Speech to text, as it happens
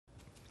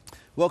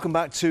Welcome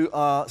back to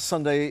our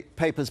Sunday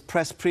Papers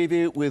press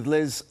preview with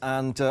Liz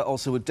and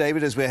also with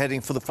David, as we're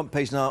heading for the front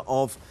page now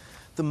of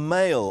the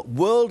Mail.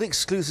 World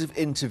exclusive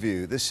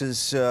interview. This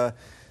is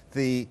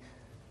the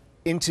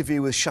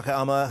interview with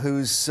Aamer,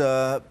 who's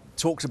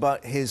talked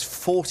about his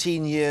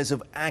 14 years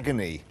of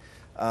agony,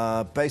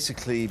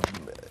 basically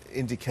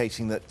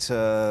indicating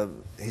that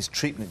his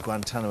treatment at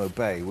Guantanamo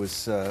Bay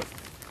was,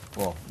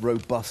 well,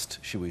 robust,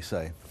 should we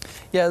say.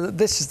 Yeah,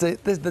 this is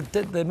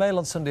the Mail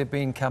on Sunday have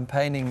been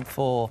campaigning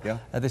for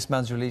this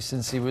man's release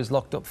since he was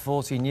locked up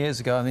 14 years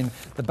ago. I mean,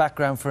 the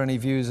background for any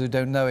viewers who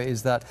don't know it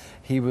is that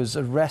he was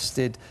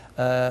arrested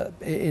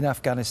in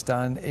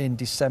Afghanistan in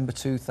December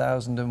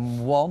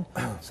 2001.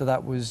 So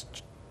that was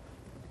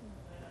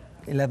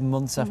 11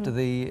 months after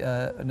the,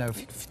 no,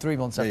 3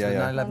 months after the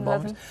 9/11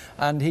 bombs.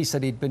 And he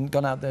said he'd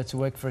gone out there to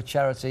work for a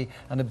charity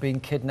and had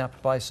been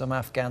kidnapped by some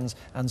Afghans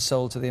and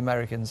sold to the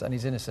Americans, and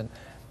he's innocent.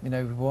 You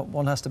know,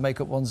 one has to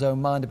make up one's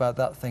own mind about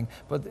that thing.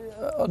 But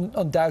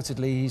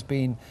undoubtedly, he's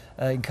been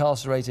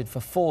incarcerated for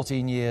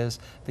 14 years.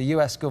 The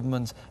US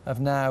government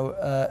have now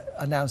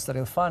announced that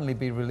he'll finally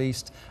be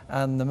released,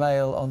 and the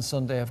Mail on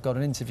Sunday have got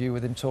an interview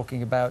with him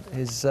talking about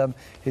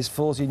his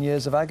 14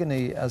 years of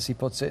agony, as he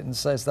puts it, and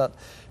says that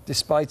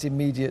despite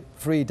immediate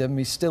freedom,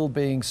 he's still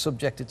being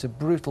subjected to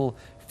brutal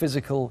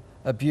physical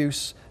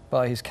abuse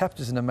by his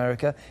captors in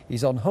America.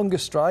 He's on hunger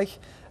strike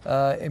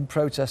in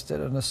protest at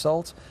an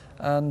assault,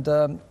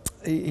 and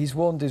he's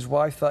warned his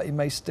wife that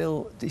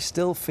he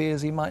still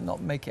fears he might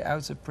not make it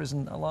out of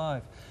prison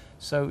alive.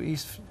 So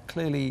he's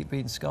clearly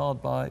been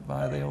scarred by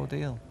the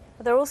ordeal.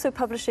 They're also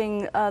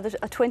publishing a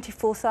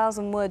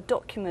 24,000-word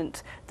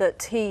document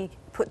that he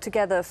put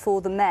together for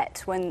the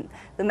Met, when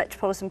the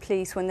Metropolitan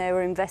Police, when they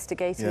were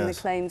investigating the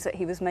claims that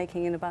he was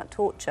making in about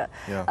torture.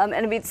 And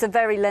I mean, it's a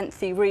very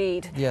lengthy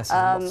read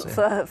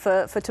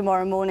for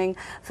tomorrow morning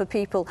for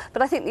people.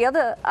 But I think the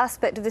other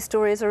aspect of this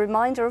story is a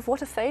reminder of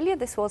what a failure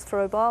this was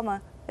for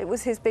Obama. It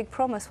was his big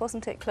promise,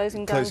 wasn't it?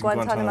 Closing down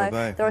Guantanamo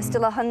Bay. There are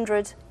still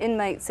 100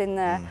 inmates in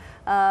there.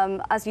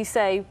 As you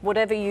say,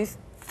 whatever you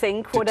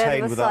think,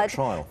 whatever the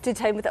side,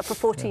 detained for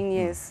 14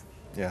 years.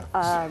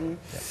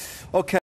 Okay.